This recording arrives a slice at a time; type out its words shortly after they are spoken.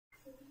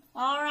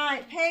All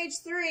right, page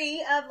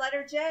 3 of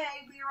letter J.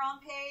 We are on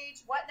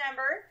page, what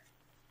number?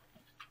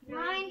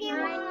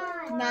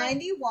 91.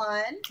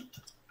 91.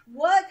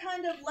 What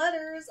kind of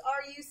letters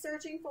are you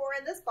searching for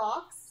in this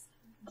box?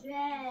 J.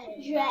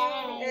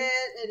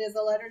 It is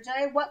a letter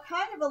J. What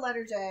kind of a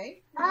letter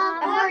J?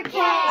 Uppercase.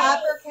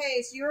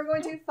 Uppercase. You are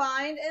going to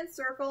find and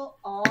circle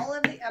all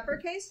of the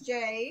uppercase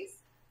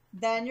J's.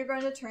 Then you're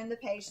going to turn the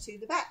page to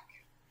the back.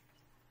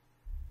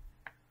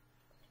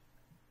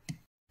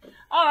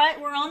 All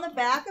right, we're on the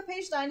back of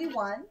page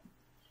 91.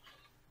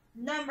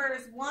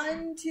 Numbers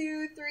 1,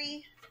 2,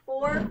 3,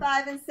 4,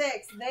 5, and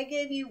 6. They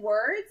give you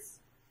words.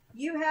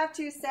 You have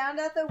to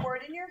sound out the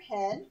word in your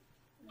head.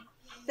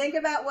 Think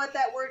about what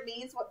that word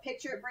means, what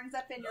picture it brings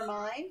up in your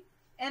mind,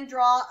 and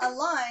draw a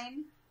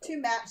line to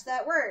match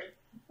that word.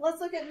 Let's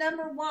look at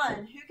number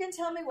 1. Who can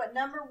tell me what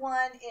number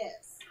 1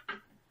 is?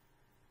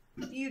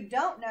 If you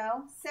don't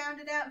know, sound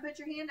it out and put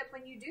your hand up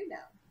when you do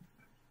know.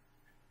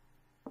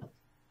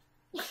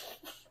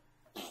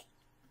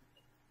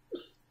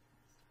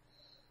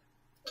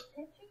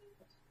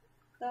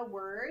 The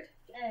word.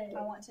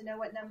 I want to know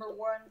what number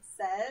 1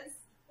 says.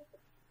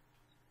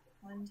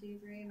 1, 2,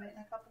 3, make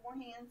a couple more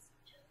hands.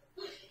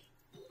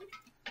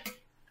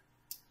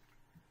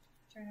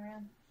 Turn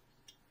around.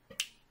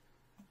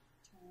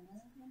 Turn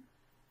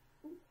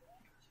around.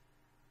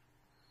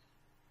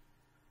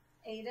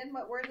 Aiden,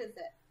 what word is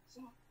it?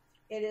 Jet.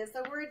 It is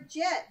the word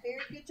jet.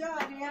 Very good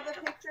job. Do you have a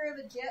picture of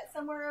a jet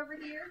somewhere over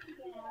here?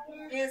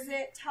 Yeah. Is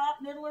it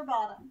top, middle, or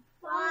bottom?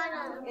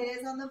 Bottom. It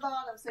is on the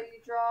bottom. So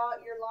you draw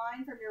your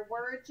line from your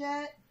word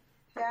jet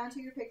down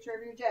to your picture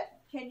of your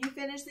jet. Can you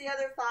finish the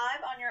other 5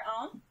 on your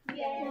own?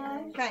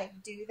 Yeah. Okay,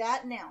 do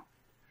that now.